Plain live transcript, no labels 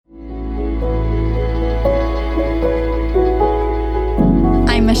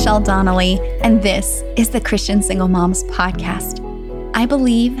Michelle Donnelly, and this is the Christian Single Moms Podcast. I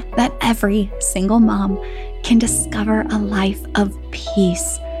believe that every single mom can discover a life of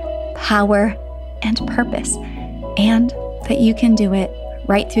peace, power, and purpose, and that you can do it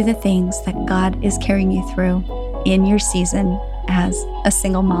right through the things that God is carrying you through in your season as a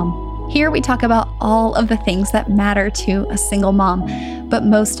single mom. Here we talk about all of the things that matter to a single mom, but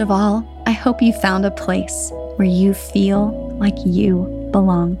most of all, I hope you found a place where you feel like you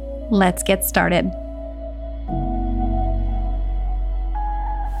belong. Let's get started.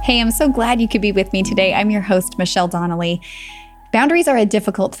 Hey, I'm so glad you could be with me today. I'm your host, Michelle Donnelly. Boundaries are a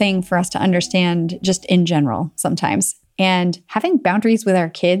difficult thing for us to understand just in general sometimes. And having boundaries with our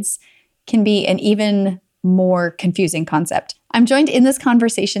kids can be an even more confusing concept. I'm joined in this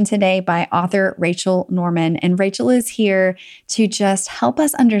conversation today by author Rachel Norman, and Rachel is here to just help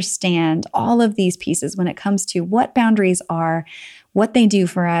us understand all of these pieces when it comes to what boundaries are, what they do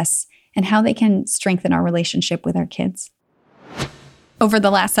for us, and how they can strengthen our relationship with our kids. Over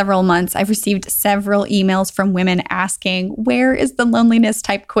the last several months, I've received several emails from women asking, where is the loneliness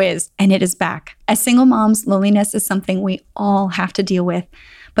type quiz? And it is back. As single moms, loneliness is something we all have to deal with,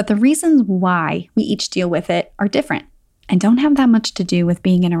 but the reasons why we each deal with it are different and don't have that much to do with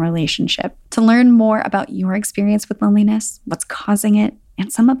being in a relationship. To learn more about your experience with loneliness, what's causing it,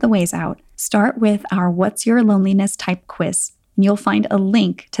 and some of the ways out, start with our What's Your Loneliness Type quiz. And you'll find a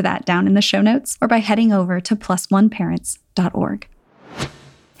link to that down in the show notes or by heading over to plusoneparents.org.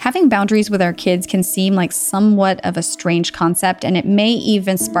 Having boundaries with our kids can seem like somewhat of a strange concept, and it may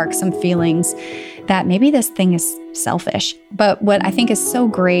even spark some feelings that maybe this thing is selfish. But what I think is so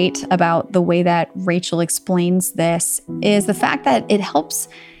great about the way that Rachel explains this is the fact that it helps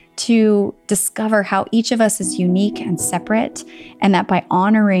to discover how each of us is unique and separate, and that by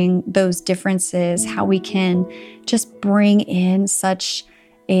honoring those differences, how we can just bring in such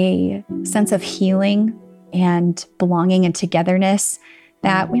a sense of healing and belonging and togetherness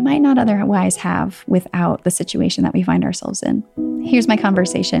that we might not otherwise have without the situation that we find ourselves in. Here's my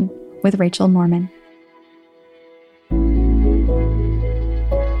conversation with Rachel Norman.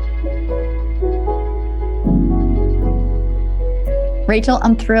 Rachel,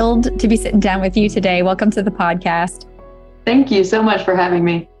 I'm thrilled to be sitting down with you today. Welcome to the podcast. Thank you so much for having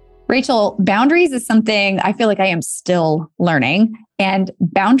me. Rachel, boundaries is something I feel like I am still learning. And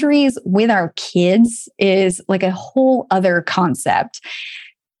boundaries with our kids is like a whole other concept.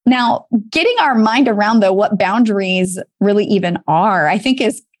 Now, getting our mind around though what boundaries really even are, I think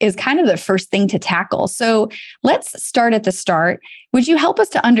is kind of the first thing to tackle. So let's start at the start. Would you help us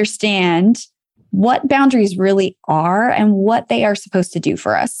to understand what boundaries really are and what they are supposed to do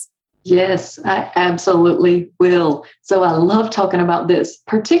for us? Yes, I absolutely will. So I love talking about this,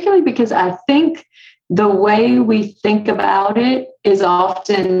 particularly because I think the way we think about it is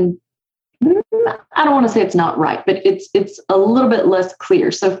often, I don't want to say it's not right, but it's a little bit less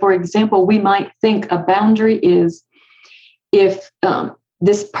clear. So for example, we might think a boundary is if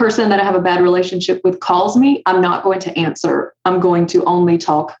this person that I have a bad relationship with calls me, I'm not going to answer. I'm going to only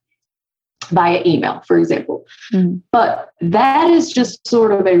talk via email, for example. Mm-hmm. But that is just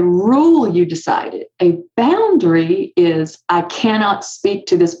sort of a rule you decided. A boundary is I cannot speak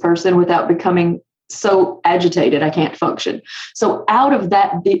to this person without becoming so agitated I can't function. So out of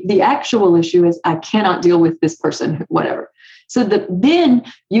that, the actual issue is I cannot deal with this person, whatever. So then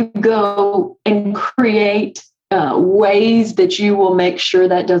you go and create ways that you will make sure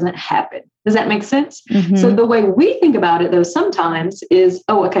that doesn't happen. Does that make sense? Mm-hmm. So the way we think about it, though, sometimes is,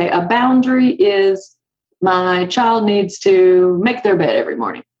 a boundary is my child needs to make their bed every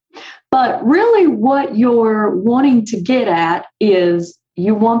morning. But really what you're wanting to get at is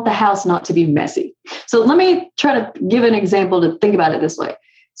you want the house not to be messy. So let me try to give an example to think about it this way.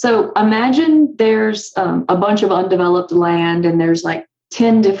 So imagine there's a bunch of undeveloped land and there's like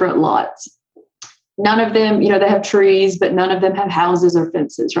 10 different lots. None of them, they have trees, but none of them have houses or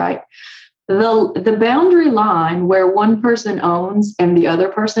fences, right? The boundary line where one person owns and the other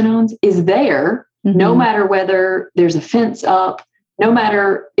person owns is there, mm-hmm. no matter whether there's a fence up, no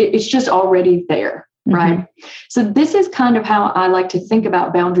matter, it's just already there, mm-hmm. right? So this is kind of how I like to think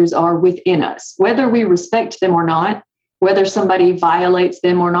about boundaries are within us, whether we respect them or not, whether somebody violates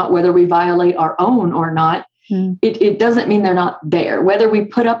them or not, whether we violate our own or not. It doesn't mean they're not there. Whether we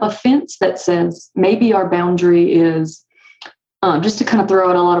put up a fence that says maybe our boundary is, just to kind of throw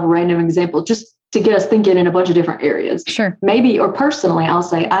out a lot of random examples, just to get us thinking in a bunch of different areas. Sure. Maybe, or personally, I'll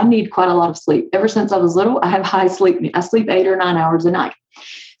say I need quite a lot of sleep. Ever since I was little, I have high sleep. I sleep 8 or 9 hours a night.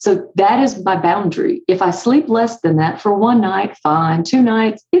 So that is my boundary. If I sleep less than that for one night, fine. 2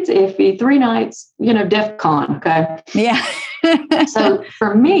 nights, it's iffy. 3 nights, DEF CON. Okay. Yeah. So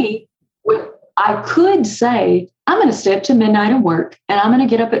for me, I could say, I'm going to stay up to midnight and work, and I'm going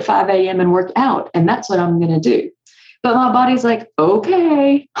to get up at 5 a.m. and work out. And that's what I'm going to do. But my body's like,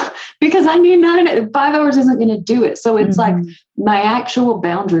 okay, because I need 5 hours isn't going to do it. So it's like my actual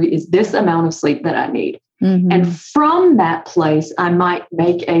boundary is this amount of sleep that I need. And from that place, I might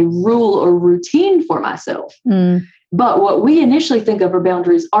make a rule or routine for myself. But what we initially think of our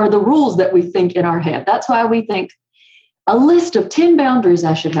boundaries are the rules that we think in our head. That's why we think a list of 10 boundaries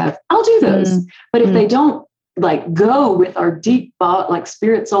I should have. I'll do those. But if they don't like go with our deep like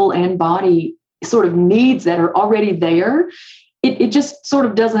spirit, soul, and body sort of needs that are already there, it just sort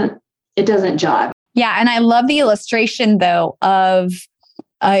of doesn't jive. Yeah. And I love the illustration though of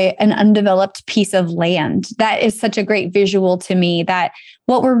an undeveloped piece of land. That is such a great visual to me, that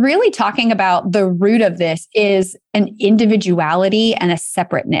what we're really talking about, the root of this is an individuality and a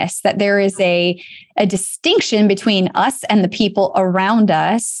separateness, that there is a distinction between us and the people around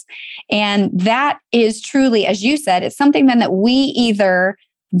us. And that is truly, as you said, it's something then that we either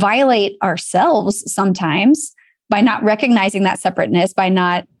violate ourselves sometimes by not recognizing that separateness, by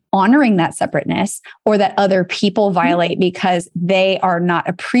not honoring that separateness, or that other people violate because they are not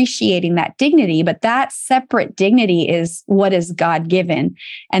appreciating that dignity. But that separate dignity is what is God-given.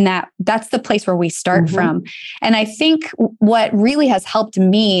 And that's the place where we start from. And I think what really has helped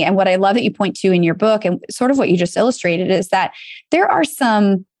me, and what I love that you point to in your book, and sort of what you just illustrated, is that there are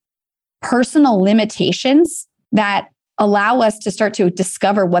some personal limitations that allow us to start to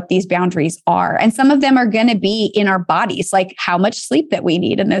discover what these boundaries are. And some of them are going to be in our bodies, like how much sleep that we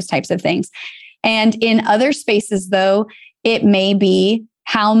need and those types of things. And in other spaces, though, it may be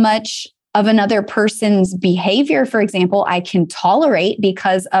how much of another person's behavior, for example, I can tolerate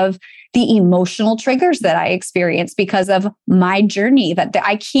because of the emotional triggers that I experience, because of my journey, that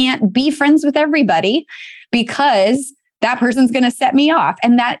I can't be friends with everybody because that person's going to set me off.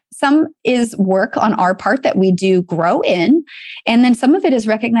 And that some is work on our part that we do grow in. And then some of it is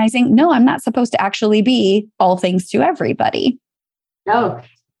recognizing, no, I'm not supposed to actually be all things to everybody. No.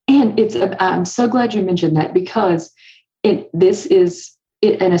 And I'm so glad you mentioned that, because and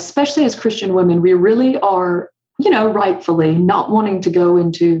especially as Christian women, we really are, rightfully not wanting to go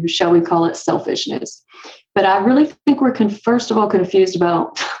into, shall we call it, selfishness. But I really think we're first of all confused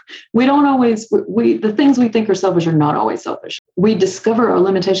about, the things we think are selfish are not always selfish. We discover our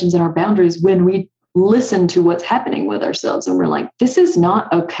limitations and our boundaries when we listen to what's happening with ourselves. And we're like, this is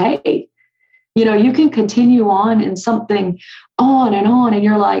not okay. You can continue on in something on, and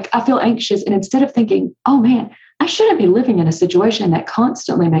you're like, I feel anxious. And instead of thinking, oh man, I shouldn't be living in a situation that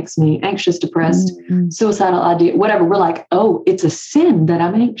constantly makes me anxious, depressed, suicidal idea, whatever. We're like, oh, it's a sin that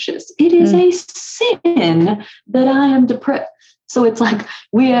I'm anxious. It is a sin that I am depressed. So it's like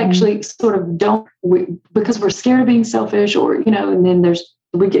we actually sort of because we're scared of being selfish, or, and then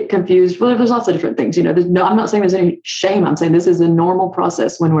we get confused. Well, there's lots of different things, I'm not saying there's any shame. I'm saying this is a normal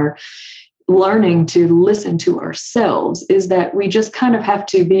process when we're learning to listen to ourselves, is that we just kind of have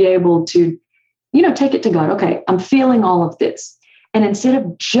to be able to take it to God. Okay, I'm feeling all of this. And instead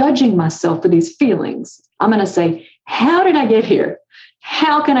of judging myself for these feelings, I'm going to say, how did I get here?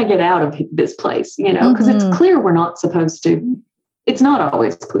 How can I get out of this place? Because it's clear we're not supposed to. It's not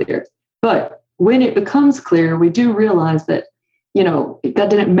always clear. But when it becomes clear, we do realize that, God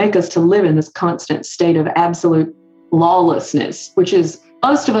didn't make us to live in this constant state of absolute lawlessness, which is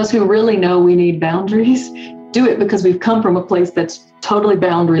most of us who really know we need boundaries do it because we've come from a place that's totally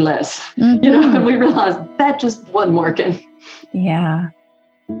boundaryless, and we realize that just wasn't working. Yeah.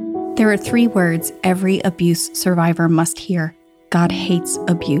 There are 3 words every abuse survivor must hear. God hates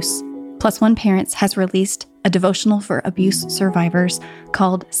abuse. Plus One Parents has released a devotional for abuse survivors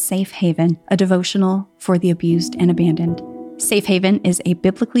called Safe Haven, a devotional for the abused and abandoned. Safe Haven is a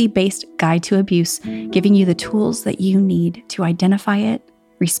biblically based guide to abuse, giving you the tools that you need to identify it,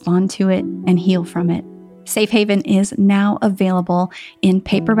 respond to it, and heal from it. Safe Haven is now available in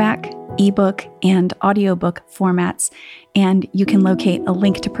paperback, ebook, and audiobook formats, and you can locate a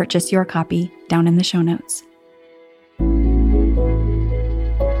link to purchase your copy down in the show notes.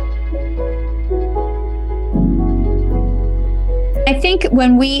 I think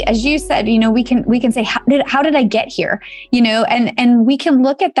when we, as you said, we can say, how did I get here? And we can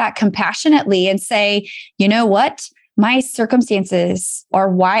look at that compassionately and say, you know what? My circumstances are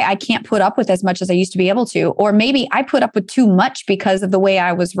why I can't put up with as much as I used to be able to. Or maybe I put up with too much because of the way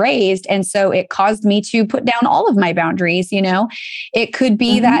I was raised. And so it caused me to put down all of my boundaries. It could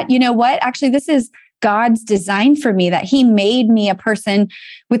be that, actually, this is God's design for me, that he made me a person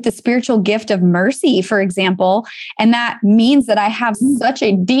with the spiritual gift of mercy, for example. And that means that I have such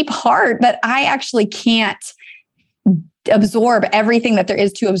a deep heart that I actually can't absorb everything that there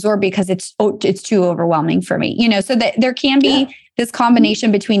is to absorb because it's too overwhelming for me, so that there can be this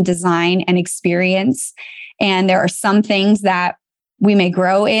combination between design and experience. And there are some things that we may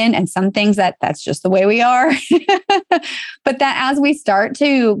grow in and some things that's just the way we are. But that as we start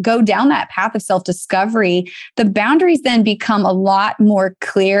to go down that path of self-discovery, the boundaries then become a lot more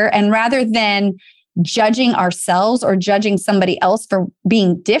clear. And rather than judging ourselves or judging somebody else for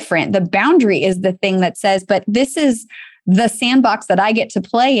being different, the boundary is the thing that says, but this is the sandbox that I get to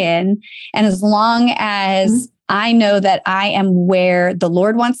play in. And as long as I know that I am where the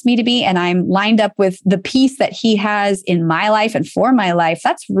Lord wants me to be and I'm lined up with the peace that he has in my life and for my life,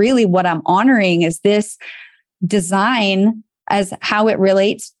 that's really what I'm honoring, is this design as how it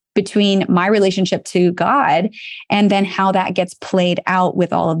relates between my relationship to God and then how that gets played out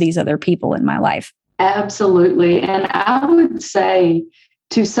with all of these other people in my life. Absolutely. And I would say,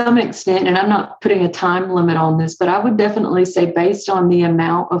 to some extent, and I'm not putting a time limit on this, but I would definitely say, based on the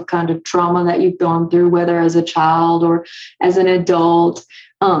amount of kind of trauma that you've gone through, whether as a child or as an adult,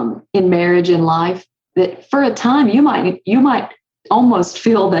 in marriage and life, that for a time you might almost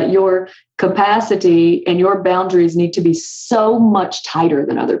feel that your capacity and your boundaries need to be so much tighter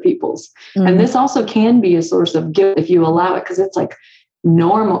than other people's. Mm-hmm. And this also can be a source of guilt if you allow it, because it's like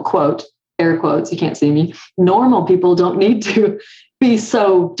normal, quote, air quotes, you can't see me, normal people don't need to be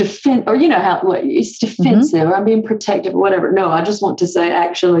so it's defensive or I'm being protective or whatever. No, I just want to say,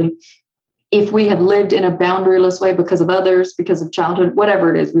 actually, if we have lived in a boundaryless way because of others, because of childhood,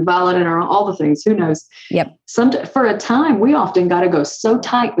 whatever it is, we violated all the things, who knows? Yep. For a time, we often got to go so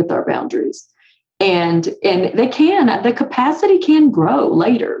tight with our boundaries. And the capacity can grow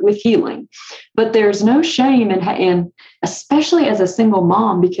later with healing, but there's no shame in especially as a single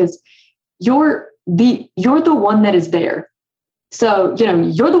mom, because you're the one that is there. So,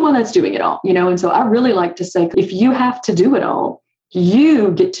 you're the one that's doing it all, and so I really like to say, if you have to do it all,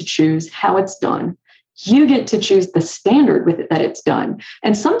 you get to choose how it's done. You get to choose the standard with it that it's done.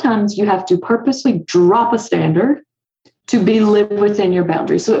 And sometimes you have to purposely drop a standard to be lived within your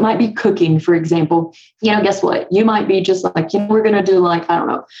boundaries. So it might be cooking, for example. Guess what? You might be just like, we're going to do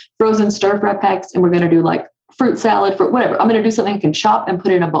frozen stir fry packs, and we're going to do fruit salad, for whatever. I'm going to do something I can chop and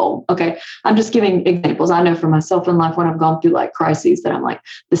put in a bowl. Okay. I'm just giving examples. I know for myself in life, when I've gone through crises, that I'm like,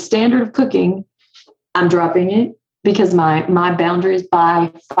 the standard of cooking, I'm dropping it because my boundaries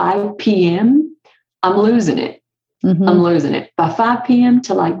by 5 p.m., I'm losing it. Mm-hmm. I'm losing it. By 5 p.m.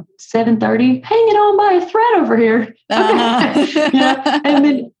 to 7:30, hanging on by a thread over here. And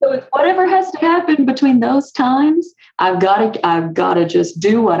then so it's whatever has to happen between those times, I've got to just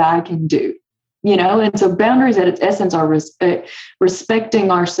do what I can do. And so boundaries at its essence are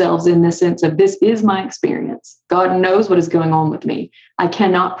respecting ourselves in the sense of, this is my experience. God knows what is going on with me. I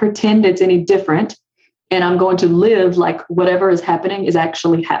cannot pretend it's any different. And I'm going to live like whatever is happening is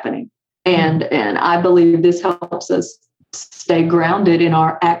actually happening. And I believe this helps us stay grounded in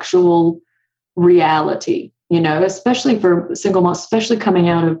our actual reality, especially for single moms, especially coming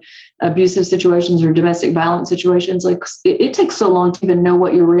out of abusive situations or domestic violence situations. It takes so long to even know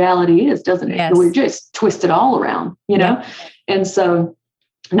what your reality is, doesn't it? Yes. We're just twisted all around, Yep. And so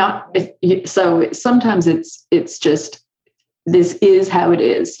sometimes it's just, this is how it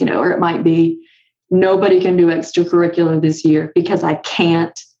is, or it might be, nobody can do extracurricular this year because I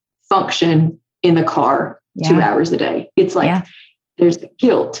can't function in the car 2 hours a day. It's there's the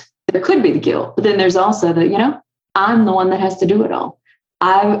guilt. There could be the guilt, but then there's also I'm the one that has to do it all.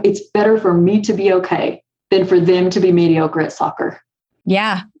 It's better for me to be okay than for them to be mediocre at soccer.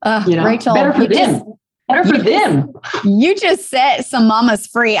 Yeah. Rachel, better for them. Better for them. You just set some mamas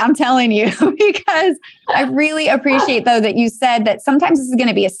free. I'm telling you, because I really appreciate, though, that you said that sometimes this is going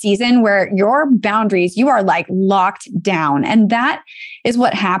to be a season where your boundaries, you are locked down. And that is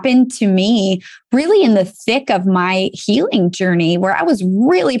what happened to me really in the thick of my healing journey, where I was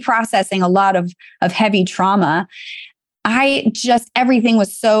really processing a lot of heavy trauma. Everything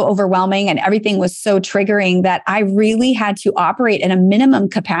was so overwhelming and everything was so triggering that I really had to operate in a minimum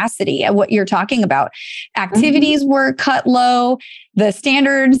capacity at what you're talking about. Activities were cut low. The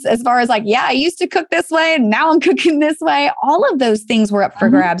standards, as far as I used to cook this way and now I'm cooking this way, all of those things were up for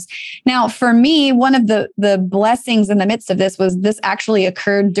grabs. Now, for me, one of the blessings in the midst of this was this actually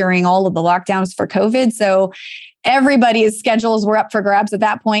occurred during all of the lockdowns for COVID. So everybody's schedules were up for grabs at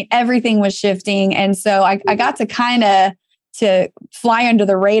that point. Everything was shifting. And so I got to fly under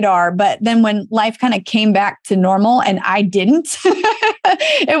the radar. But then when life kind of came back to normal and I didn't,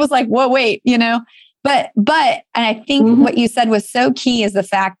 it was whoa, wait, And I think what you said was so key is the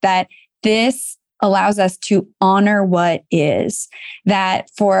fact that this allows us to honor what is. That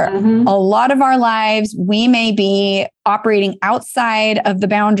for a lot of our lives, we may be operating outside of the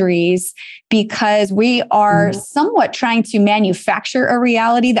boundaries because we are somewhat trying to manufacture a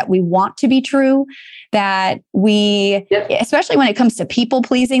reality that we want to be true, that we, especially when it comes to people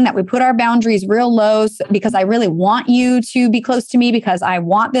pleasing, that we put our boundaries real low because I really want you to be close to me because I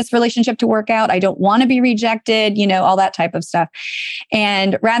want this relationship to work out. I don't want to be rejected, all that type of stuff.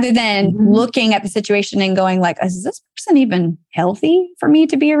 And rather than looking at the situation and going like, is this person even healthy for me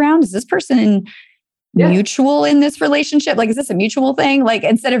to be around? Is this person mutual in this relationship? Like, is this a mutual thing? Like,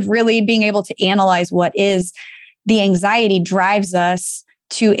 instead of really being able to analyze what is, the anxiety drives us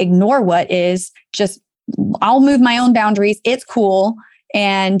to ignore what is. Just, I'll move my own boundaries. It's cool.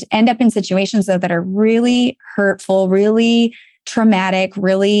 And end up in situations though that are really hurtful, really traumatic,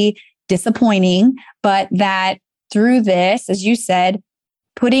 really disappointing. But that through this, as you said,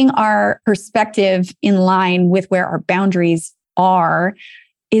 putting our perspective in line with where our boundaries are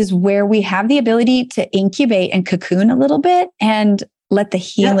is where we have the ability to incubate and cocoon a little bit and let the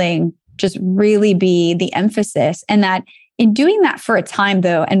healing just really be the emphasis. And that in doing that for a time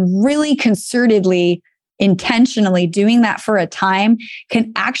though, and really concertedly, intentionally doing that for a time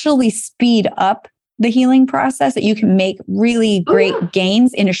can actually speed up the healing process, that you can make really great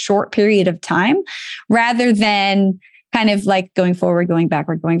gains in a short period of time rather than kind of like going forward, going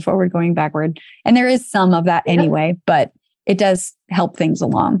backward, going forward, going backward. And there is some of that anyway, but it does help things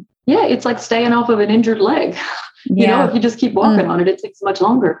along. Yeah, it's like staying off of an injured leg. If you just keep walking on it, it takes much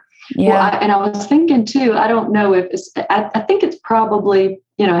longer. Yeah. Well, I was thinking too, I don't know if I think it's probably,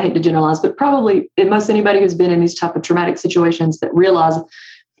 I hate to generalize, but probably most anybody who's been in these type of traumatic situations that realize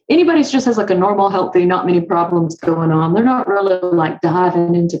anybody who just has like a normal, healthy, not many problems going on, they're not really like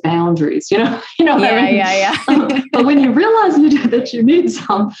diving into boundaries, what I mean? Yeah. But when you realize that you need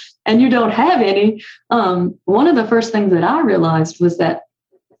some and you don't have any, one of the first things that I realized was that,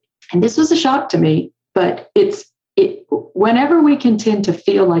 and this was a shock to me, but whenever we can tend to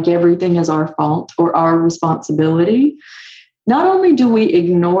feel like everything is our fault or our responsibility, not only do we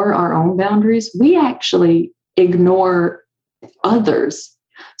ignore our own boundaries, we actually ignore others.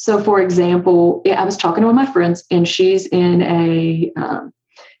 So, for example, I was talking to one of my friends, and she's in a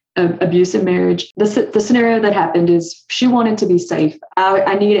abusive marriage. The scenario that happened is she wanted to be safe.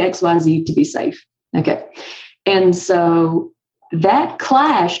 I need XYZ to be safe. Okay. And so that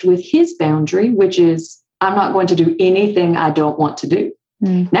clashed with his boundary, which is, I'm not going to do anything I don't want to do.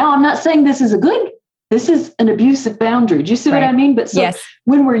 Now, I'm not saying this is this is an abusive boundary. Do you see what I mean? But so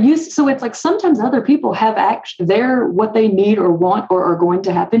when we're so it's like sometimes other people have what they need or want or are going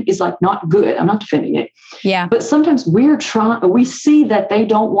to happen is like not good. I'm not defending it. Yeah. But sometimes we see that they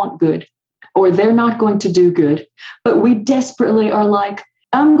don't want good or they're not going to do good, but we desperately are like,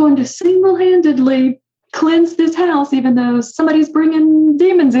 I'm going to single-handedly cleanse this house, even though somebody's bringing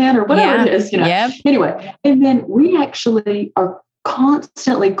demons in or whatever it is, Anyway, and then we actually are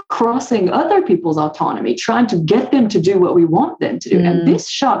constantly crossing other people's autonomy, trying to get them to do what we want them to do. And this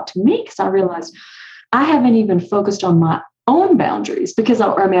shocked me because I realized I haven't even focused on my own boundaries because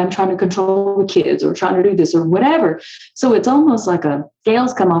I'm trying to control the kids or trying to do this or whatever. So it's almost like a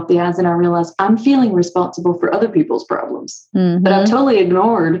scales come off the eyes and I realize I'm feeling responsible for other people's problems, but I've totally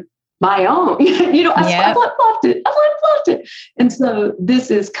ignored my own, I flip-flopped it. And so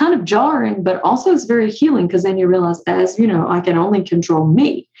this is kind of jarring, but also it's very healing because then you realize I can only control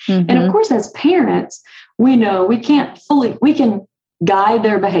me. And of course, as parents, we know we can guide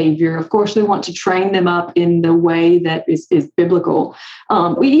their behavior. Of course, we want to train them up in the way that is biblical.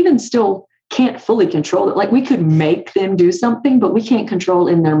 We even still can't fully control it. Like we could make them do something, but we can't control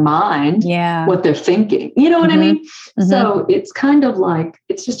in their mind what they're thinking. You know what I mean? So it's kind of like,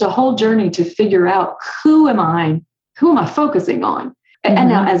 it's just a whole journey to figure out who am I focusing on? And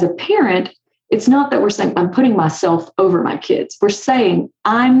now as a parent, it's not that we're saying I'm putting myself over my kids. We're saying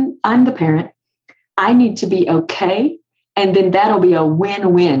I'm the parent. I need to be okay. And then that'll be a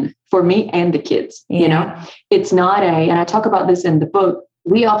win-win for me and the kids. It's not and I talk about this in the book,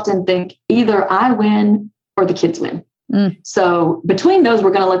 we often think either I win or the kids win. So between those,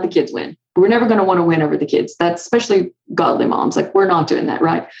 we're going to let the kids win. We're never going to want to win over the kids. That's especially godly moms. Like we're not doing that,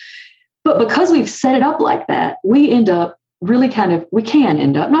 right? But because we've set it up like that, we end up we can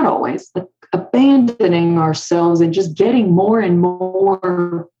end up, not always, but abandoning ourselves and just getting more and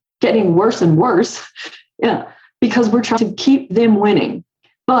more, getting worse and worse. Because we're trying to keep them winning.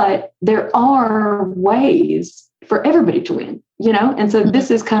 But there are ways for everybody to win. And so this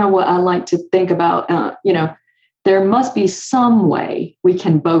is kind of what I like to think about, there must be some way we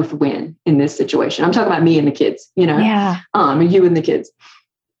can both win in this situation. I'm talking about me and the kids, you know, you and the kids.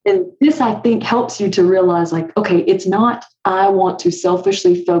 And this, I think, helps you to realize, like, okay, it's not, I want to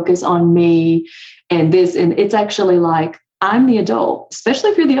selfishly focus on me and this, and it's actually like, I'm the adult, especially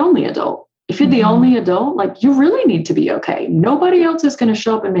if you're the only adult. If you're the only adult, like, you really need to be okay. Nobody else is going to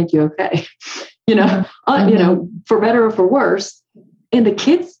show up and make you okay, you know, for better or for worse. And the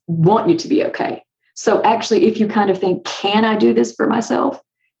kids want you to be okay. So actually, if you kind of think, can I do this for myself?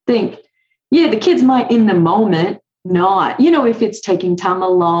 Think, yeah, the kids might in the moment not, you know, if it's taking time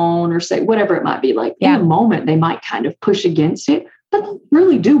alone or say whatever it might be, like in the moment, they might kind of push against it, but they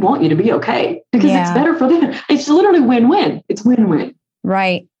really do want you to be okay because it's better for them. It's literally win-win. It's win-win.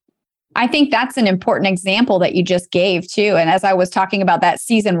 Right. I think that's an important example that you just gave too. And as I was talking about that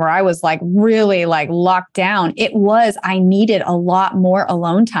season where I was like really like locked down, I needed a lot more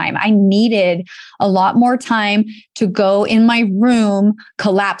alone time. I needed a lot more time to go in my room,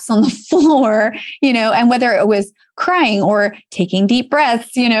 collapse on the floor, you know, and whether it was crying or taking deep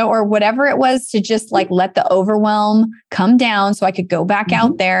breaths, you know, or whatever it was, to just like let the overwhelm come down so I could go back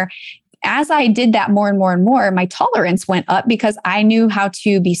out there. As I did that more and more and more, my tolerance went up because I knew how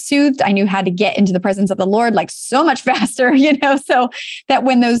to be soothed. I knew how to get into the presence of the Lord like so much faster, you know, so that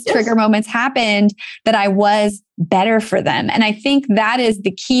when those trigger moments happened, that I was better for them. And I think that is the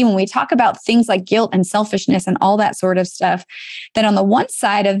key when we talk about things like guilt and selfishness and all that sort of stuff, that on the one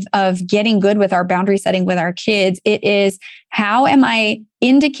side of getting good with our boundary setting with our kids, it is, how am I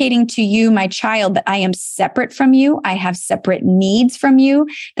indicating to you, my child, that I am separate from you? I have separate needs from you,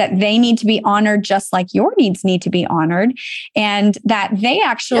 that they need to be honored just like your needs need to be honored, and that they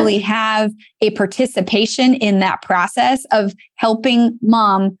actually have a participation in that process of helping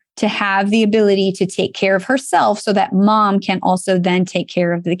mom to have the ability to take care of herself so that mom can also then take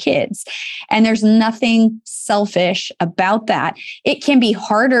care of the kids. And there's nothing selfish about that. It can be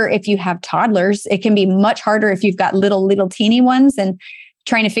harder if you have toddlers. It can be much harder if you've got little teeny ones, and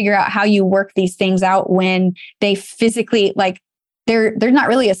trying to figure out how you work these things out when they physically, like, there's not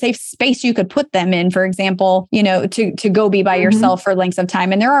really a safe space you could put them in, for example, you know, to go be by yourself for lengths of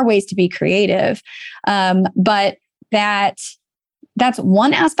time. And there are ways to be creative. But that's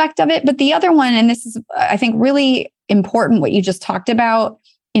one aspect of it. But the other one, and this is, I think, really important, what you just talked about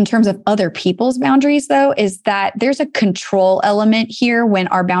in terms of other people's boundaries, though, is that there's a control element here when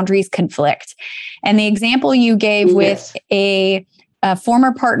our boundaries conflict. And the example you gave with a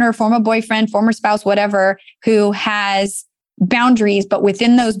former partner, former boyfriend, former spouse, whatever, who has boundaries, but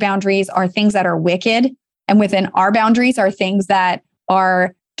within those boundaries are things that are wicked. And within our boundaries are things that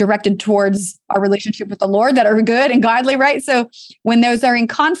are directed towards our relationship with the Lord, that are good and godly, right? So when those are in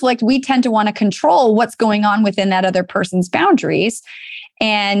conflict, we tend to want to control what's going on within that other person's boundaries.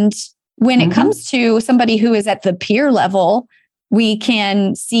 And when it comes to somebody who is at the peer level, we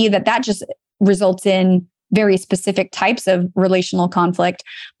can see that just results in very specific types of relational conflict.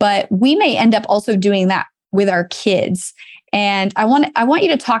 But we may end up also doing that with our kids. And I want you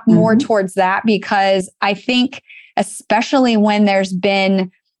to talk more towards that, because I think, especially when there's been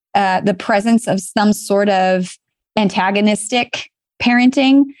the presence of some sort of antagonistic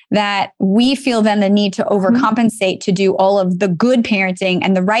parenting, that we feel then the need to overcompensate to do all of the good parenting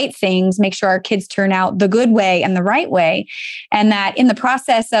and the right things, make sure our kids turn out the good way and the right way. And that in the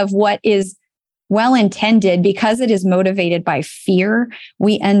process of what is well-intended, because it is motivated by fear,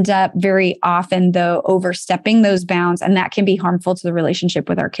 we end up very often, though, overstepping those bounds. And that can be harmful to the relationship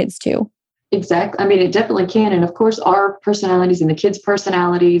with our kids too. Exactly. I mean, it definitely can. And of course, our personalities and the kids'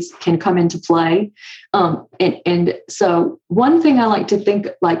 personalities can come into play. And so one thing I like to think,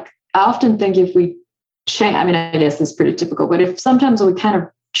 like, I often think if we change, I mean, I guess it's pretty typical, but if sometimes we kind of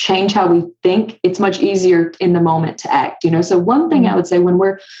change how we think, it's much easier in the moment to act, you know? So one thing I would say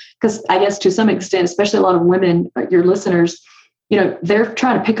because I guess to some extent, especially a lot of women, your listeners, you know, they're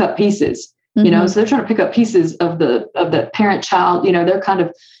trying to pick up pieces, you know, so they're trying to pick up pieces of the parent child, you know, they're kind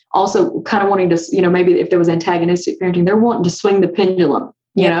of also kind of wanting to, you know, maybe if there was antagonistic parenting, they're wanting to swing the pendulum,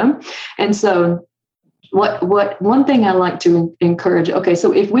 you know? And so one thing I like to encourage, okay,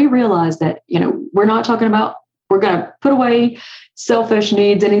 so if we realize that, you know, we're not talking about, we're going to put away selfish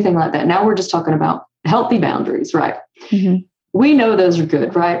needs, anything like that. Now we're just talking about healthy boundaries, right? We know those are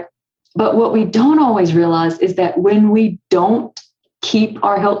good, right? But what we don't always realize is that when we don't keep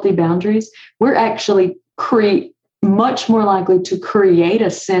our healthy boundaries, we're actually much more likely to create a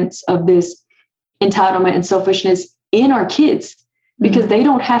sense of this entitlement and selfishness in our kids, because they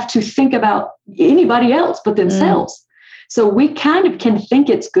don't have to think about anybody else but themselves. So we kind of can think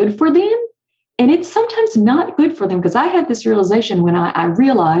it's good for them. And it's sometimes not good for them, because I had this realization when I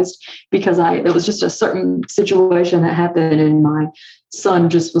realized, because there was just a certain situation that happened, and my son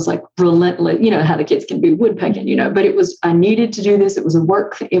just was like relentless, how the kids can be woodpecking, but I needed to do this. It was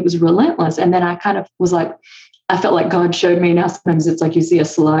it was relentless. And then I kind of was like, I felt like God showed me. Now sometimes it's like you see a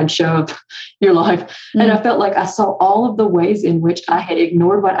slideshow of your life. Mm. And I felt like I saw all of the ways in which I had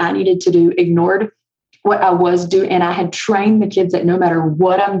ignored what I needed to do, ignored what I was doing. And I had trained the kids that no matter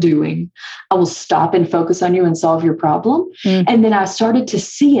what I'm doing, I will stop and focus on you and solve your problem. Mm. And then I started to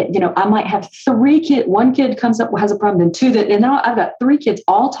see it. I might have 3 kids. One kid comes up, has a problem, then 2 and now I've got 3 kids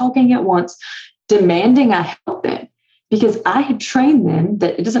all talking at once, demanding I help them. Because I had trained them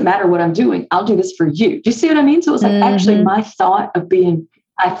that it doesn't matter what I'm doing, I'll do this for you. Do you see what I mean? So it was like actually my thought of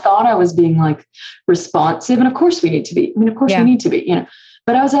I thought I was being like responsive. And of course we need to be. We need to be,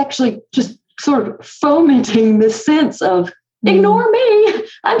 but I was actually just sort of fomenting this sense of ignore me.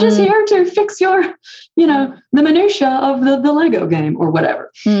 I'm just here to fix your, the minutia of the Lego game or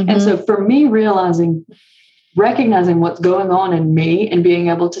whatever. Mm-hmm. And so for me, recognizing what's going on in me and being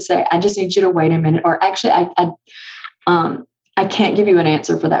able to say, I just need you to wait a minute, or actually I can't give you an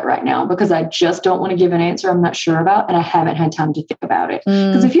answer for that right now, because I just don't want to give an answer I'm not sure about, and I haven't had time to think about it.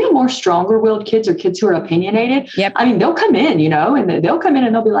 Because if you have more stronger-willed kids or kids who are opinionated, they'll come in, and they'll come in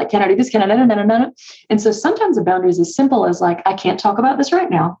and they'll be like, can I do this? Can I? No. And so sometimes the boundary is as simple as like, I can't talk about this right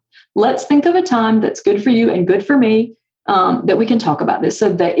now. Let's think of a time that's good for you and good for me, that we can talk about this,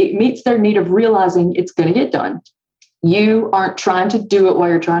 so that it meets their need of realizing it's going to get done. You aren't trying to do it while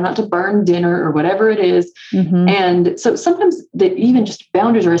you're trying not to burn dinner or whatever it is. Mm-hmm. And so sometimes even just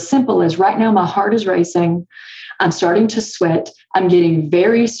boundaries are as simple as, right now my heart is racing. I'm starting to sweat. I'm getting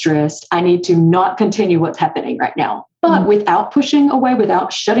very stressed. I need to not continue what's happening right now, but without pushing away,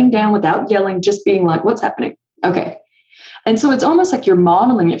 without shutting down, without yelling, just being like, what's happening? Okay. And so it's almost like you're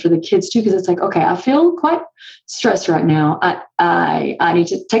modeling it for the kids too, because it's like, okay, I feel quite stressed right now. I need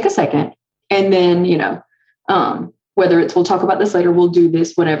to take a second, and then, whether it's we'll talk about this later, we'll do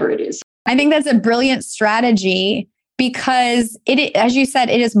this, whatever it is. I think that's a brilliant strategy, because as you said,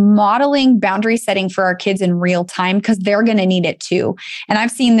 it is modeling boundary setting for our kids in real time, because they're going to need it too. And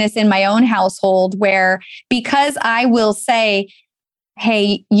I've seen this in my own household where, because I will say,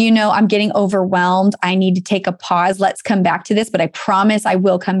 hey, I'm getting overwhelmed. I need to take a pause. Let's come back to this, but I promise I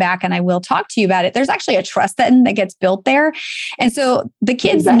will come back and I will talk to you about it. There's actually a trust that gets built there. And so the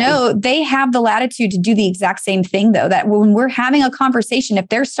kids know they have the latitude to do the exact same thing, though, that when we're having a conversation, if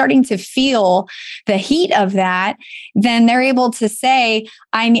they're starting to feel the heat of that, then they're able to say,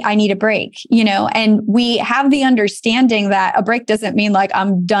 I need a break, and we have the understanding that a break doesn't mean like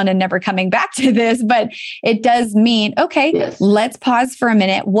I'm done and never coming back to this, but it does mean, okay, let's pause for a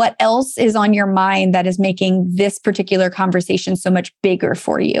minute. What else is on your mind that is making this particular conversation so much bigger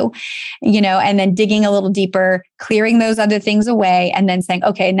for you? And then digging a little deeper, clearing those other things away, and then saying,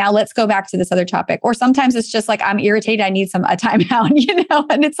 okay, now let's go back to this other topic. Or sometimes it's just like, I'm irritated. I need a timeout,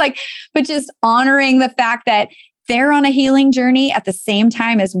 and it's like, but just honoring the fact that they're on a healing journey at the same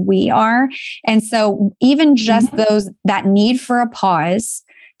time as we are. And so even just that need for a pause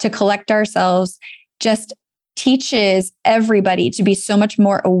to collect ourselves just teaches everybody to be so much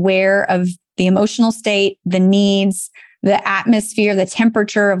more aware of the emotional state, the needs, the atmosphere, the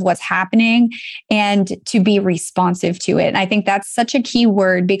temperature of what's happening, and to be responsive to it. And I think that's such a key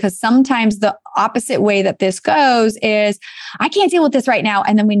word, because sometimes the opposite way that this goes is, I can't deal with this right now.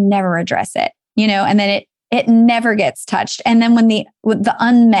 And then we never address it, and then it never gets touched. And then when the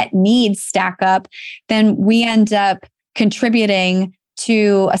unmet needs stack up, then we end up contributing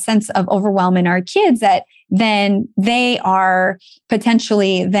to a sense of overwhelm in our kids, that then they are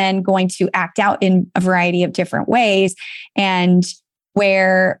potentially then going to act out in a variety of different ways. And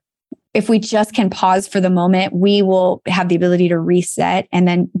where if we just can pause for the moment, we will have the ability to reset and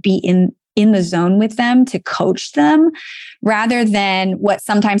then be in the zone with them, to coach them, rather than what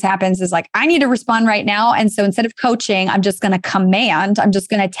sometimes happens is like, I need to respond right now. And so instead of coaching, I'm just going to command, I'm just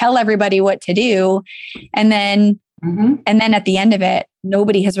going to tell everybody what to do. And then at the end of it,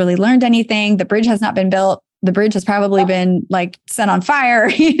 nobody has really learned anything. The bridge has not been built. The bridge has probably been like set on fire,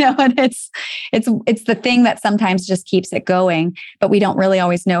 and it's the thing that sometimes just keeps it going, but we don't really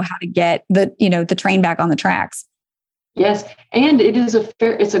always know how to get the train back on the tracks. Yes. And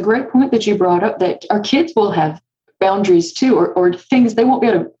it's a great point that you brought up, that our kids will have boundaries too, or things they won't be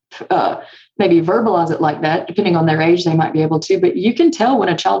able to maybe verbalize it like that. Depending on their age, they might be able to, but you can tell when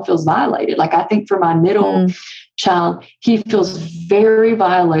a child feels violated. Like I think for my middle child, he feels very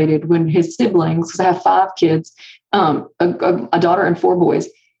violated when his siblings, because I have 5 kids, a daughter and 4 boys.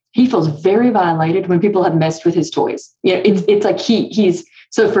 He feels very violated when people have messed with his toys. It's like he's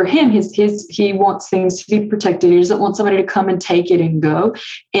So for him, he wants things to be protected. He doesn't want somebody to come and take it and go.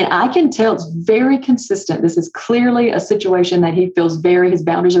 And I can tell it's very consistent. This is clearly a situation that he feels his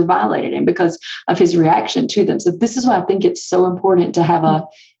boundaries are violated in because of his reaction to them. So this is why I think it's so important to have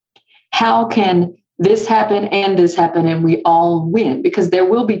how can this happen and we all win? Because there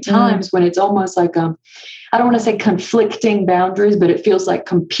will be times when it's almost like I don't want to say conflicting boundaries, but it feels like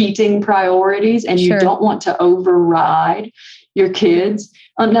competing priorities, and you don't want to override your kids.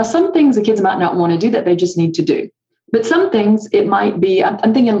 Now, some things the kids might not want to do that they just need to do. But some things it might be,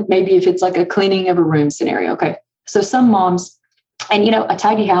 I'm thinking maybe if it's like a cleaning of a room scenario. Okay. So some moms, and a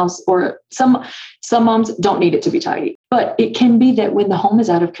tidy house, or some moms don't need it to be tidy, but it can be that when the home is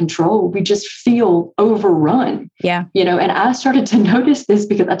out of control, we just feel overrun. Yeah. And I started to notice this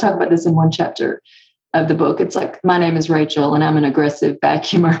because I talk about this in one chapter of the book. It's like, my name is Rachel and I'm an aggressive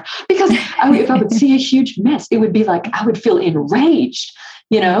vacuumer, because if I would see a huge mess, it would be like, I would feel enraged,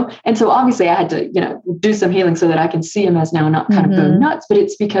 And so obviously I had to, do some healing so that I can see a mess now and not kind of go nuts. But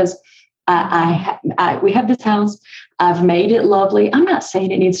it's because we have this house. I've made it lovely. I'm not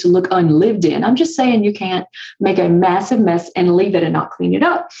saying it needs to look unlived in. I'm just saying you can't make a massive mess and leave it and not clean it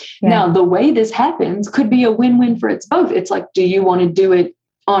up. Yeah. Now, the way this happens could be a win-win for it's both. It's like, do you want to do it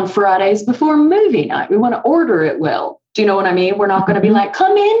on Fridays before movie night? We want to order it well. Do you know what I mean? We're not going to be like,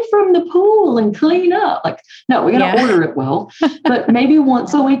 come in from the pool and clean up. Like, no, we're going to order it well, but maybe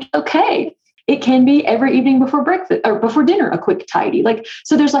once a week. Okay. It can be every evening before breakfast or before dinner, a quick tidy.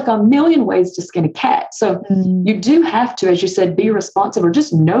 So there's like a million ways to skin a cat. So you do have to, as you said, be responsive or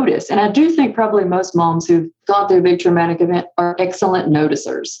just notice. And I do think probably most moms who've gone through a big traumatic event are excellent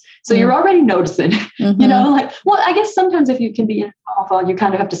noticers. So you're already noticing, I guess sometimes if you can be in a fall, you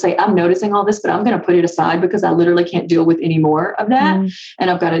kind of have to say, I'm noticing all this, but I'm going to put it aside because I literally can't deal with any more of that. And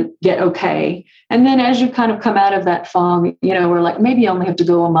I've got to get okay. And then as you kind of come out of that fog, we're like, maybe I only have to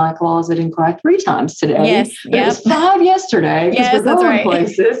go in my closet and cry 3 times today. Yes. But it was 5 yesterday because we're going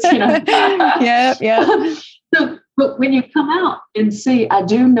places, But when you come out and see, I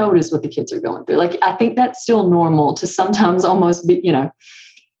do notice what the kids are going through. I think that's still normal to sometimes almost be,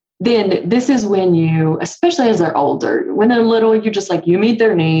 then this is when you, especially as they're older, when they're little, you're just like, you meet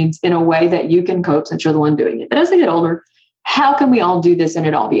their needs in a way that you can cope since you're the one doing it. But as they get older, how can we all do this and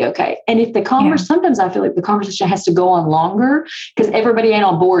it all be okay? And if the sometimes I feel like the conversation has to go on longer because everybody ain't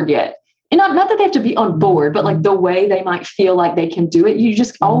on board yet. And not that they have to be on board, but like the way they might feel like they can do it. You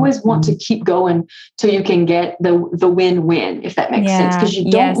just always want to keep going till you can get the win-win, if that makes sense. Because you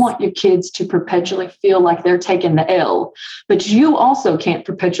don't want your kids to perpetually feel like they're taking the L, but you also can't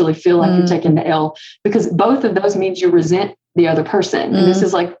perpetually feel like you're taking the L, because both of those means you resent the other person. And this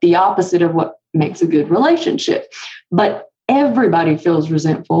is like the opposite of what makes a good relationship. But everybody feels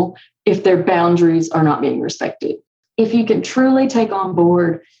resentful if their boundaries are not being respected. If you can truly take on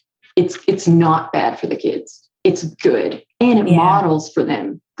board, it's not bad for the kids. It's good. And it models for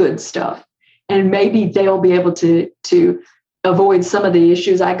them good stuff. And maybe they'll be able to avoid some of the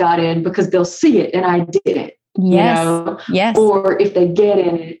issues I got in because they'll see it and I didn't. Yes. Yes. Or if they get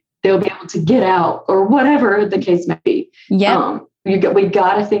in it, they'll be able to get out, or whatever the case may be. Yeah. We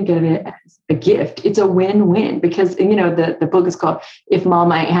got to think of it as a gift. It's a win-win because, the book is called If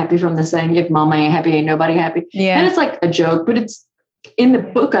Mama Ain't Happy, from the saying, if Mama ain't happy, ain't nobody happy. Yeah. And it's like a joke, but it's in the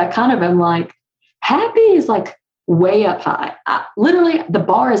book. I kind of am like, happy is like way up high. Literally, the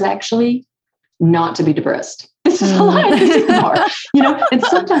bar is actually not to be depressed. This is a highest bar, and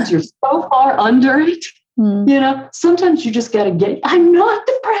sometimes you're so far under it, sometimes you just got to get, I'm not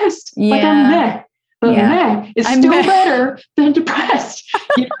depressed. Yeah. Like I'm meh. But meh is still better than depressed.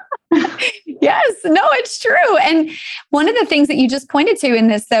 Yes, no, it's true. And one of the things that you just pointed to in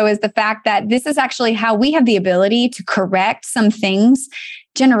this, though, is the fact that this is actually how we have the ability to correct some things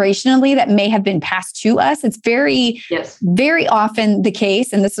generationally that may have been passed to us. It's very often the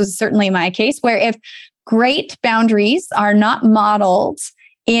case, and this was certainly my case, where if great boundaries are not modeled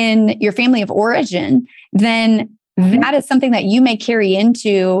in your family of origin, then that is something that you may carry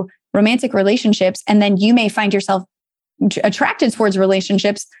into romantic relationships. And then you may find yourself attracted towards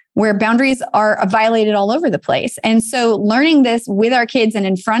relationships where boundaries are violated all over the place. And so learning this with our kids and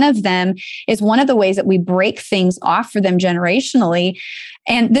in front of them is one of the ways that we break things off for them generationally.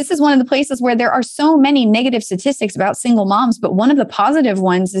 And this is one of the places where there are so many negative statistics about single moms, but one of the positive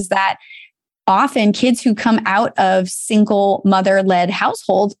ones is that often kids who come out of single mother-led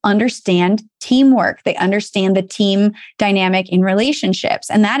households understand teamwork. They understand the team dynamic in relationships.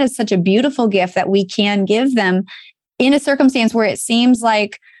 And that is such a beautiful gift that we can give them in a circumstance where it seems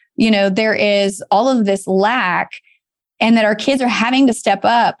like, there is all of this lack and that our kids are having to step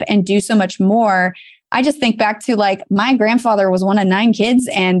up and do so much more. I just think back to like my grandfather was one of 9 kids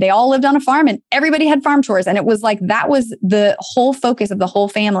and they all lived on a farm and everybody had farm chores. And it was like, that was the whole focus of the whole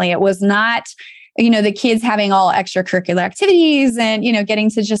family. It was not, the kids having all extracurricular activities and, getting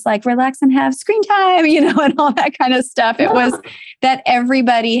to just like relax and have screen time, and all that kind of stuff. It was that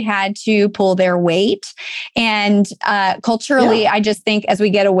everybody had to pull their weight. And culturally, I just think as we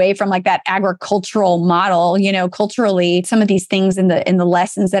get away from like that agricultural model, culturally, some of these things in the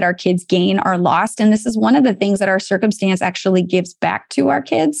lessons that our kids gain are lost. And this is one of the things that our circumstance actually gives back to our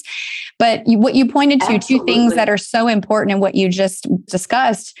kids. But what you pointed to, Absolutely. 2 things that are so important in what you just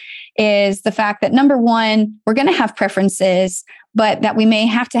discussed is the fact that number one, we're going to have preferences, but that we may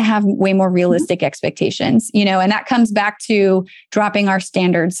have to have way more realistic expectations, and that comes back to dropping our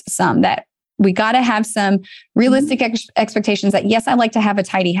standards some, that we got to have some realistic expectations that, yes, I like to have a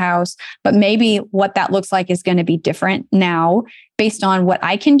tidy house, but maybe what that looks like is going to be different now based on what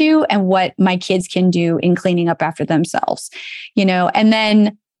I can do and what my kids can do in cleaning up after themselves, and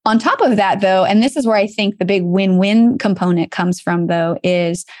then on top of that, though, and this is where I think the big win-win component comes from, though,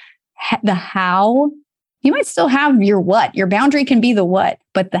 is the how. You might still have your what. Your boundary can be the what,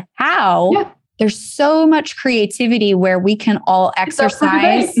 but the how, there's so much creativity where we can all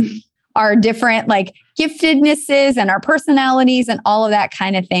exercise our different like giftednesses and our personalities and all of that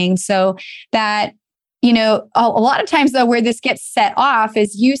kind of thing. So that, a lot of times though, where this gets set off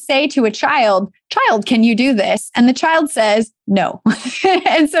is you say to a child, can you do this? And the child says, no.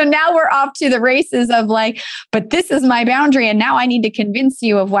 And so now we're off to the races of like, but this is my boundary. And now I need to convince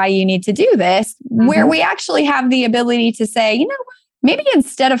you of why you need to do this, where we actually have the ability to say, maybe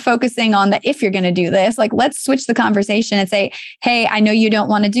instead of focusing on the, if you're going to do this, like, let's switch the conversation and say, hey, I know you don't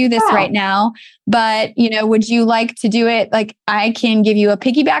want to do this right now, but, would you like to do it? Like, I can give you a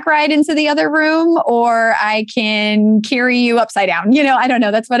piggyback ride into the other room, or I can carry you upside down. I don't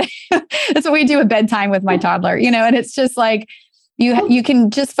know. That's what we do at bedtime with my toddler, and it's just like, you can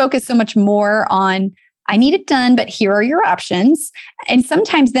just focus so much more on, I need it done, but here are your options. And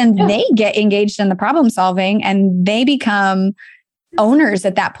sometimes then they get engaged in the problem solving and they become owners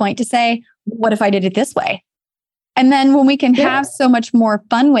at that point to say, what if I did it this way? And then when we can have so much more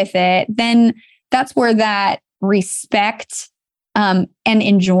fun with it, then that's where that respect and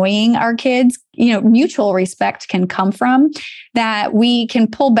enjoying our kids, mutual respect can come from, that we can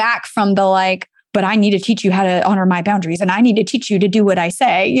pull back from the like, but I need to teach you how to honor my boundaries and I need to teach you to do what I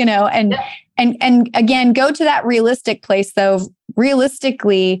say, and again, go to that realistic place though.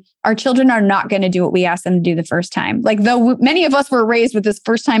 Realistically, our children are not going to do what we ask them to do the first time. Like, though many of us were raised with this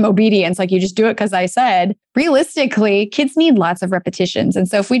first time obedience, like you just do it because I said, realistically, kids need lots of repetitions. And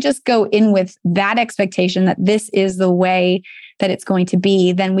so if we just go in with that expectation that this is the way that it's going to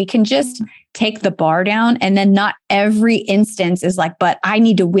be, then we can just take the bar down. And then not every instance is like, but I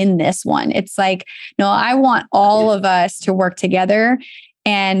need to win this one. It's like, no, I want all of us to work together.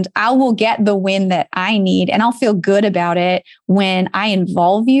 And I will get the win that I need. And I'll feel good about it when I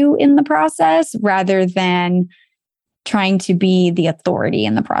involve you in the process rather than trying to be the authority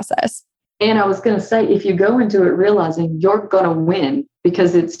in the process. And I was going to say, if you go into it realizing you're going to win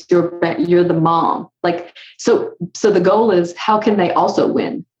because you're the mom, like, so the goal is, how can they also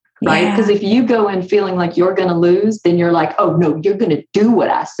win? Right. Because if you go in feeling like you're going to lose, then you're like, oh no, you're going to do what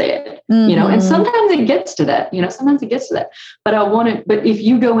I said, and sometimes it gets to that, but if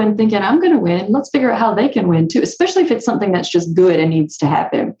you go in thinking I'm going to win, let's figure out how they can win too, especially if it's something that's just good and needs to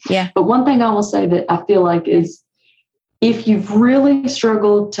happen. Yeah. But one thing I will say that I feel like is, if you've really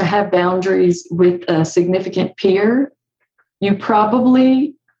struggled to have boundaries with a significant peer, you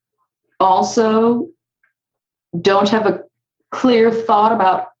probably also don't have a clear thought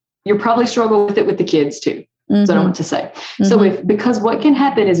about, you probably struggle with it with the kids too. That's what I want to say. So because what can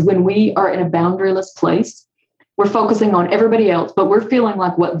happen is when we are in a boundaryless place, we're focusing on everybody else, but we're feeling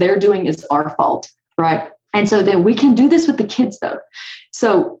like what they're doing is our fault. Right. And so then we can do this with the kids though.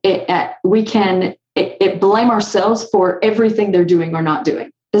 So we can blame ourselves for everything they're doing or not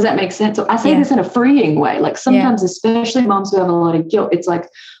doing. Does that make sense? So I say this in a freeing way. Like sometimes, especially moms who have a lot of guilt, it's like,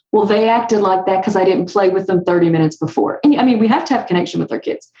 well, they acted like that because I didn't play with them 30 minutes before. And I mean, we have to have connection with our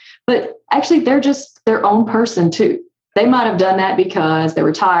kids, but actually they're just their own person too. They might have done that because they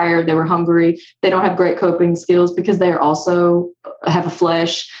were tired, they were hungry, they don't have great coping skills because they are also have a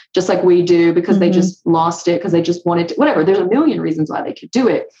flesh just like we do, because they just lost it, because they just wanted to, whatever. There's a million reasons why they could do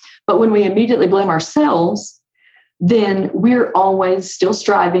it. But when we immediately blame ourselves, then we're always still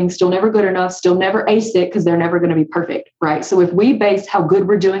striving, still never good enough, still never ace it, because they're never going to be perfect, right? So if we base how good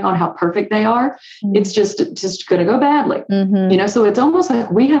we're doing on how perfect they are, it's just going to go badly, So it's almost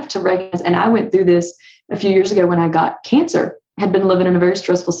like we have to recognize, and I went through this a few years ago when I got cancer, had been living in a very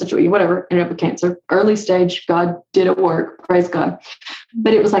stressful situation, whatever, ended up with cancer, early stage, God did it work, praise God.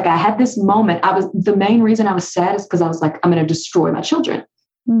 But it was like, I had this moment. The main reason I was sad is because I was like, I'm going to destroy my children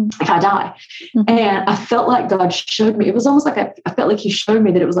if I die. And I felt like God showed me, it was almost like I felt like he showed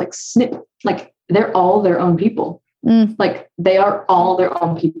me that it was like like they're all their own people. Like they are all their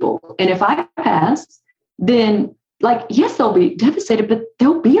own people. And if I pass, then like, yes, they'll be devastated, but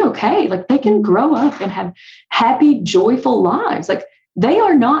they'll be okay. Like they can grow up and have happy, joyful lives. Like they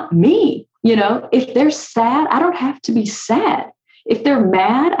are not me. If they're sad, I don't have to be sad. If they're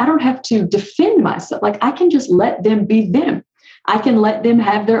mad, I don't have to defend myself. Like I can just let them be them. I can let them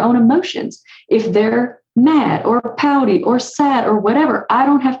have their own emotions. If they're mad or pouty or sad or whatever, I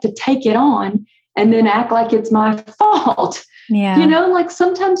don't have to take it on and then act like it's my fault. Yeah. Like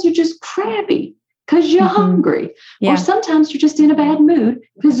sometimes you're just crabby because you're hungry, or sometimes you're just in a bad mood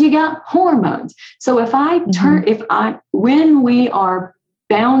because you got hormones. So when we are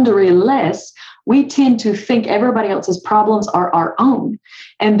boundaryless, we tend to think everybody else's problems are our own.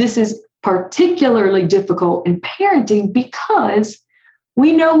 And this is particularly difficult in parenting because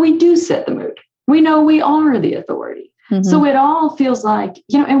we know we do set the mood. We know we are the authority. So it all feels like,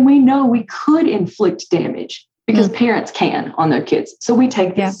 and we know we could inflict damage because parents can on their kids. So we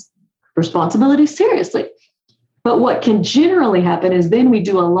take this responsibility seriously. But what can generally happen is then we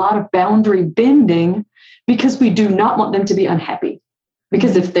do a lot of boundary bending because we do not want them to be unhappy.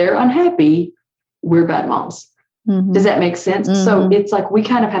 Because if they're unhappy, we're bad moms. Does that make sense? So it's like we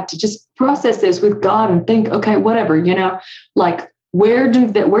kind of have to just process this with God and think, okay, whatever, like where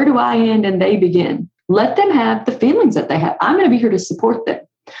do I end and they begin? Let them have the feelings that they have. I'm going to be here to support them.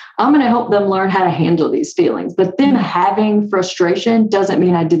 I'm going to help them learn how to handle these feelings. But them having frustration doesn't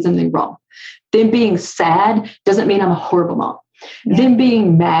mean I did something wrong. Them being sad doesn't mean I'm a horrible mom. Them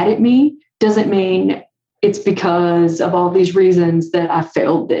being mad at me doesn't mean it's because of all these reasons that I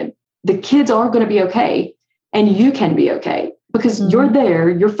failed them. The kids are going to be okay, and you can be okay because you're there,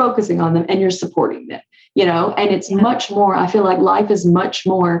 you're focusing on them, and you're supporting them, and it's much more, I feel like life is much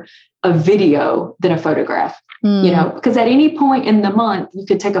more a video than a photograph. Because at any point in the month, you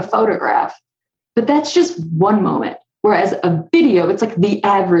could take a photograph, but that's just one moment. Whereas a video, it's like the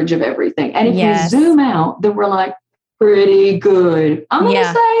average of everything. And if we zoom out, then we're like, pretty good. I'm going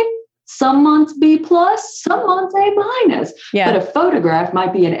to say some months B plus, some months A minus. But a photograph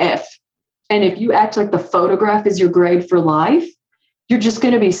might be an F. And if you act like the photograph is your grade for life, you're just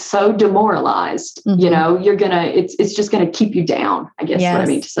going to be so demoralized. It's just going to keep you down, I guess what I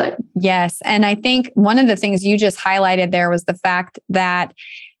mean to say. Yes. And I think one of the things you just highlighted there was the fact that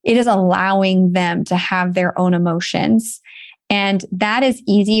it is allowing them to have their own emotions. And that is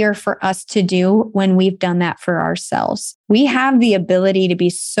easier for us to do when we've done that for ourselves. We have the ability to be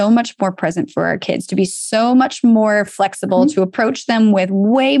so much more present for our kids, to be so much more flexible, to approach them with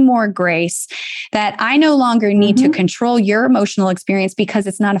way more grace, that I no longer need to control your emotional experience because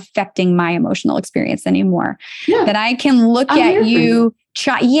it's not affecting my emotional experience anymore. That I can look at you.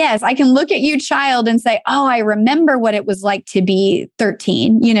 Yes, I can look at you, child, and say, oh, I remember what it was like to be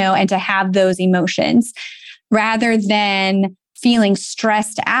 13, and to have those emotions, rather than feeling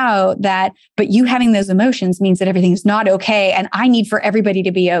stressed out but you having those emotions means that everything's not okay. And I need for everybody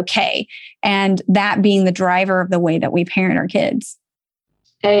to be okay. And that being the driver of the way that we parent our kids.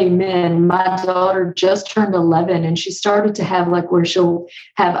 Amen. My daughter just turned 11 and she started to have like where she'll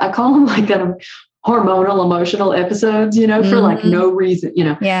have, I call them like hormonal emotional episodes, for like no reason,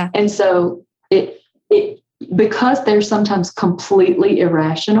 And so it because they're sometimes completely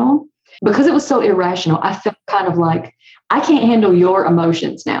irrational, because it was so irrational, I felt kind of like, I can't handle your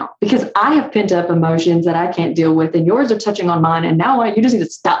emotions now because I have pent up emotions that I can't deal with and yours are touching on mine. And now you just need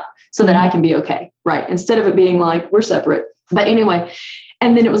to stop so that I can be okay. Right. Instead of it being like, we're separate. But anyway,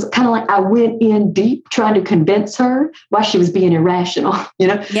 and then it was kind of like I went in deep trying to convince her why she was being irrational,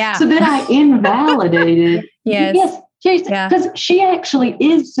 Yeah. So then I invalidated. Yes. Because she actually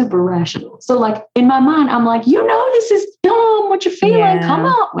is super rational. So like in my mind, I'm like, this is dumb. What you're feeling? Come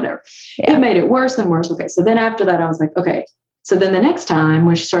on, whatever. It made it worse and worse. Okay. So then after that, I was like, okay. So then the next time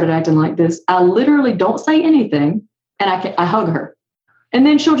when she started acting like this, I literally don't say anything and I hug her. And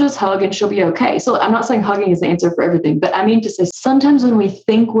then she'll just hug and she'll be okay. So I'm not saying hugging is the answer for everything, but I mean to say sometimes when we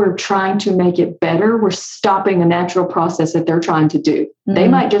think we're trying to make it better, we're stopping a natural process that they're trying to do. They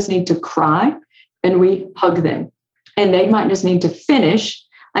might just need to cry and we hug them. And they might just need to finish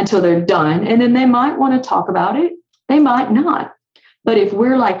until they're done. And then they might want to talk about it. They might not. But if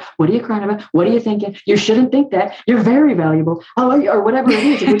we're like, what are you crying about? What are you thinking? You shouldn't think that. You're very valuable. Oh, or whatever it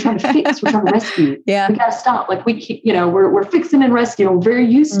is. If we're trying to fix, we're trying to rescue. We got to stop. Like we keep, we're fixing and rescuing. We're very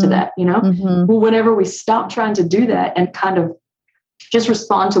used to that, Well, whenever we stop trying to do that and kind of just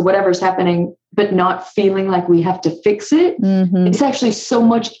respond to whatever's happening, but not feeling like we have to fix it. It's actually so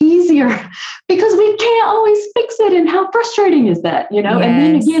much easier because we can't always fix it. And how frustrating is that, you know? Yes. And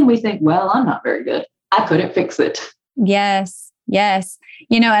then again, we think, well, I'm not very good. I couldn't fix it. Yes. Yes.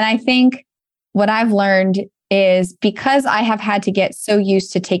 You know, and I think what I've learned is because I have had to get so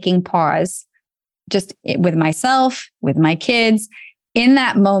used to taking pause just with myself, with my kids, in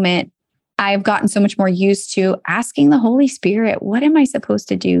that moment, I've gotten so much more used to asking the Holy Spirit, what am I supposed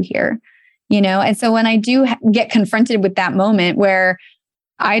to do here? You know, and so when I do get confronted with that moment where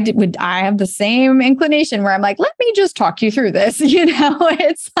I have the same inclination where I'm like, let me just talk you through this. You know,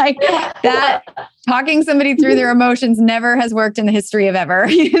 it's like that talking somebody through their emotions never has worked in the history of ever,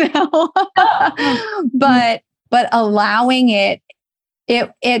 you know, but allowing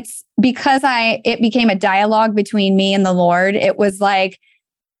it's because it became a dialogue between me and the Lord. It was like,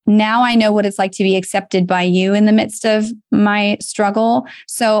 now I know what it's like to be accepted by you in the midst of my struggle.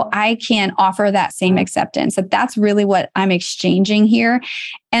 So I can offer that same acceptance. That's really what I'm exchanging here.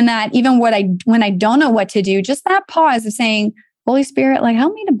 And that even when I don't know what to do, just that pause of saying, Holy Spirit, like,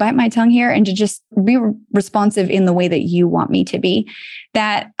 help me to bite my tongue here and to just be responsive in the way that you want me to be.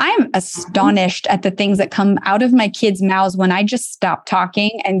 That I'm astonished at the things that come out of my kids' mouths when I just stop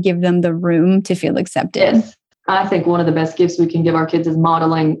talking and give them the room to feel accepted. Yes. I think one of the best gifts we can give our kids is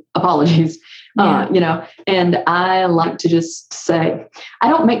modeling apologies, you know, and I like to just say, I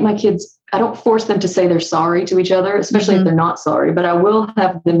don't force them to say they're sorry to each other, especially if they're not sorry, but I will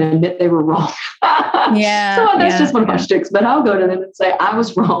have them admit they were wrong. So that's just one of my shticks, but I'll go to them and say, I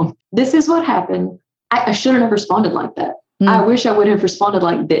was wrong. This is what happened. I shouldn't have responded like that. I wish I would have responded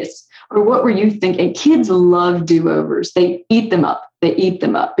like this. Or what were you thinking? Kids love do-overs. They eat them up.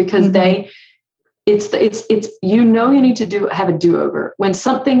 Because it's you know, you need to have a do-over when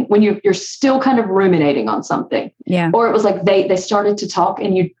you're still kind of ruminating on something. Yeah. Or it was like they started to talk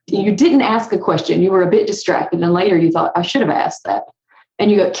and you didn't ask a question. You were a bit distracted. And later you thought, I should have asked that. And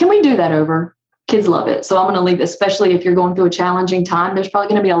you go, can we do that over? Kids love it. So I'm going to leave, especially if you're going through a challenging time, there's probably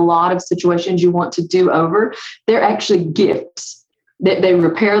going to be a lot of situations you want to do over. They're actually gifts. They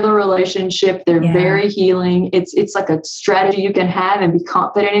repair the relationship. They're very healing. It's like a strategy you can have and be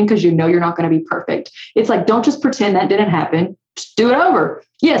confident in because you know you're not going to be perfect. It's like, don't just pretend that didn't happen. Just do it over.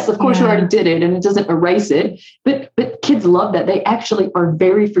 Yes, of course you already did it and it doesn't erase it. But kids love that. They actually are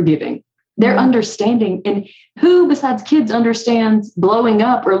very forgiving. They're understanding. And who besides kids understands blowing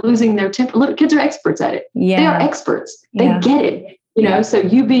up or losing their temper? Little kids are experts at it. Yeah. They are experts. They get it. You know, so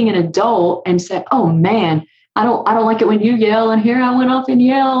you being an adult and say, oh man, I don't like it when you yell, and here I went off and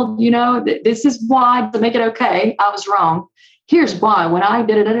yelled, you know, this is why, to make it okay, I was wrong. Here's why, when I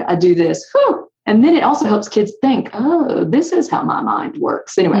did it, I do this. Whew. And then it also helps kids think, oh, this is how my mind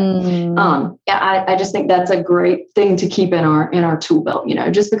works. Anyway, I just think that's a great thing to keep in our tool belt, you know,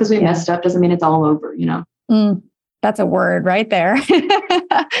 just because we messed up doesn't mean it's all over, you know. That's a word right there.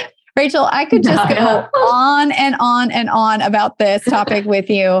 Rachel, I could just go on and on and on about this topic with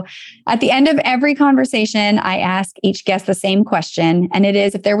you. At the end of every conversation, I ask each guest the same question. And it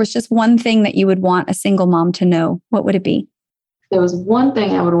is, if there was just one thing that you would want a single mom to know, what would it be? There was one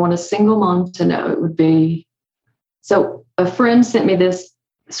thing I would want a single mom to know. It would be, so a friend sent me this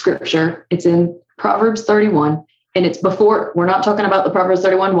scripture. It's in Proverbs 31. And it's before, we're not talking about the Proverbs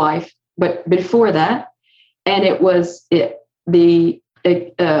 31 wife, but before that. And it was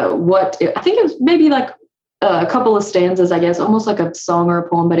I think it was maybe like a couple of stanzas, I guess, almost like a song or a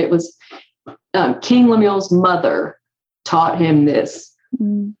poem, but it was King Lemuel's mother taught him this.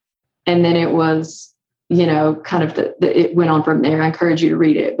 And then it was, you know, kind of it went on from there. I encourage you to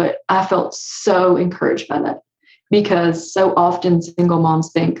read it, but I felt so encouraged by that because so often single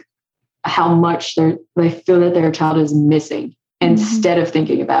moms think how much they feel that their child is missing instead of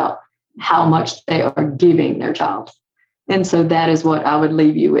thinking about how much they are giving their child. And so that is what I would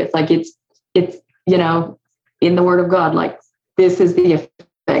leave you with. Like it's, you know, in the Word of God, like this is the effect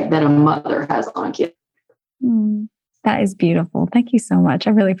that a mother has on a kid. That is beautiful. Thank you so much.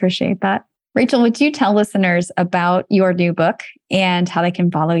 I really appreciate that. Rachel, would you tell listeners about your new book and how they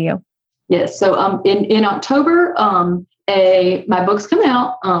can follow you? Yes. So in October, my book's come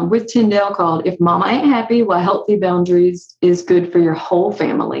out with Tyndale called If Mama Ain't Happy, Why Healthy Boundaries is Good for Your Whole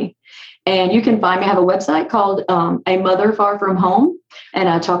Family. And you can find me. I have a website called A Mother Far From Home. And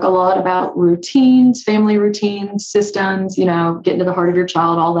I talk a lot about routines, family routines, systems, you know, getting to the heart of your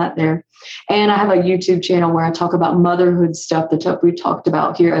child, all that there. And I have a YouTube channel where I talk about motherhood stuff that we talked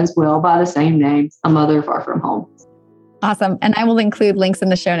about here as well by the same name, A Mother Far From Home. Awesome. And I will include links in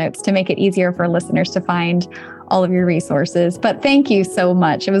the show notes to make it easier for listeners to find all of your resources. But thank you so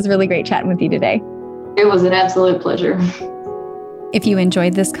much. It was really great chatting with you today. It was an absolute pleasure. If you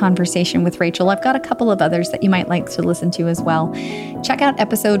enjoyed this conversation with Rachel, I've got a couple of others that you might like to listen to as well. Check out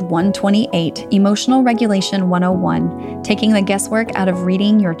episode 128, Emotional Regulation 101, Taking the Guesswork Out of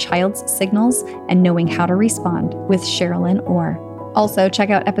Reading Your Child's Signals and Knowing How to Respond with Sherilyn Orr. Also, check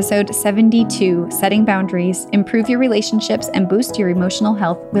out episode 72, Setting Boundaries, Improve Your Relationships and Boost Your Emotional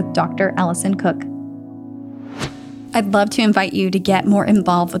Health with Dr. Allison Cook. I'd love to invite you to get more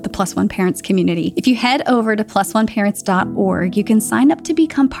involved with the Plus One Parents community. If you head over to plusoneparents.org, you can sign up to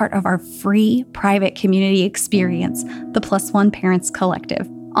become part of our free private community experience, the Plus One Parents Collective.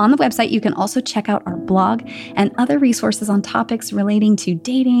 On the website, you can also check out our blog and other resources on topics relating to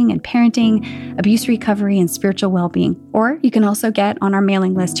dating and parenting, abuse recovery, and spiritual well-being. Or you can also get on our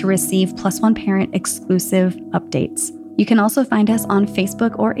mailing list to receive Plus One Parent exclusive updates. You can also find us on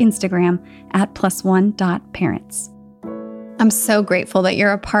Facebook or Instagram at +1.parents. I'm so grateful that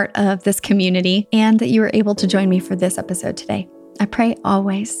you're a part of this community and that you were able to join me for this episode today. I pray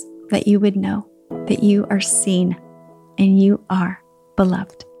always that you would know that you are seen and you are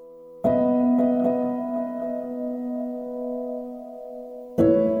beloved.